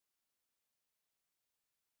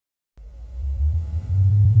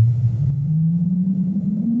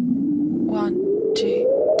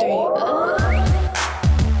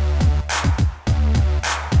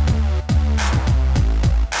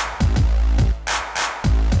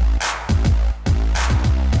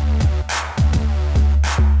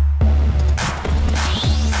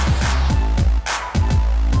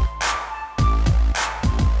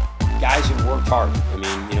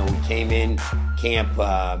camp.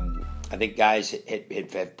 I think guys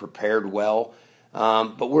have prepared well,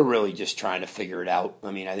 but we're really just trying to figure it out.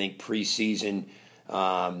 I mean, I think preseason,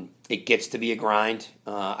 it gets to be a grind.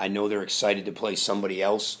 I know they're excited to play somebody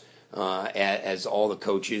else, as all the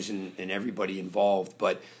coaches and everybody involved.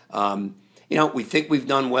 But, we think we've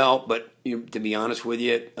done well, but to be honest with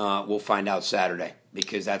you, we'll find out Saturday,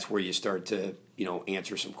 because that's where you start to,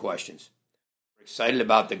 answer some questions. We're excited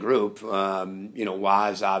about the group.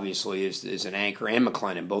 Waz obviously is an anchor, and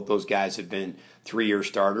McLennan. Both those guys have been 3-year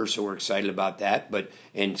starters, so we're excited about that.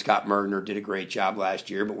 And Scott Merdner did a great job last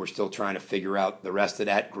year, but we're still trying to figure out the rest of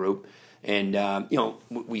that group. And,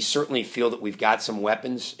 we certainly feel that we've got some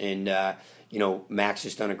weapons, and, Max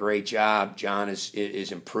has done a great job. John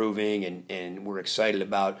is improving, and we're excited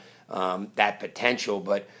about that potential.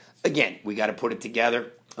 But, again, we got to put it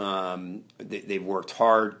together. They've worked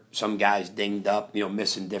hard. Some guys dinged up,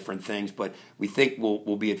 missing different things. But we think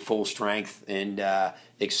we'll be at full strength and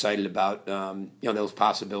excited about, those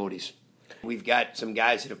possibilities. We've got some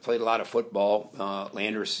guys that have played a lot of football.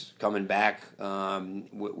 Landers coming back,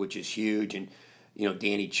 which is huge. And,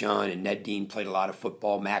 Danny Chun and Ned Dean played a lot of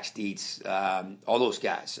football. Max Dietz, all those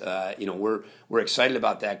guys. We're excited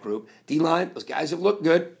about that group. D-line, those guys have looked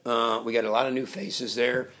good. We got a lot of new faces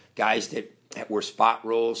there. Guys that were spot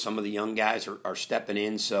roles. Some of the young guys are stepping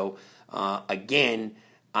in. So, again,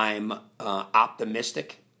 I'm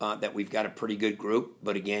optimistic that we've got a pretty good group.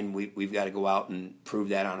 But, again, we've got to go out and prove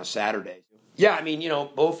that on a Saturday. Yeah, I mean,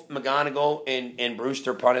 both McGonigal and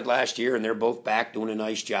Brewster punted last year, and they're both back doing a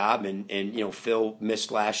nice job. And Phil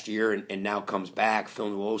missed last year and now comes back. Phil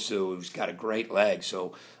Nwosu, who's got a great leg.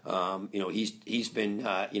 So, he's been,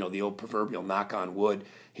 the old proverbial knock on wood.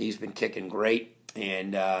 He's been kicking great.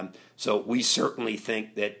 And so we certainly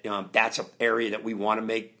think that that's an area that we want to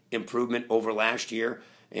make improvement over last year.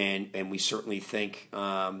 And we certainly think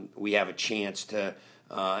we have a chance to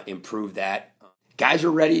improve that. Guys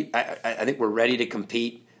are ready. I think we're ready to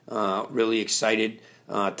compete, really excited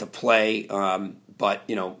to play. But,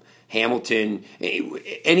 Hamilton,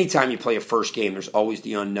 anytime you play a first game, there's always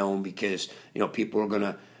the unknown, because, people are going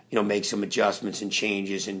to, make some adjustments and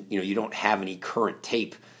changes, and, you don't have any current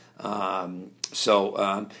tape. But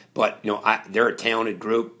they're a talented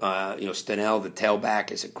group. Stenell, the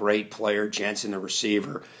tailback, is a great player. Jensen, the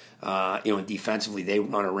receiver. And defensively, they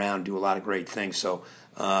run around, do a lot of great things. So,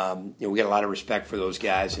 we got a lot of respect for those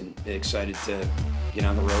guys, and excited to get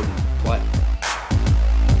on the road and play.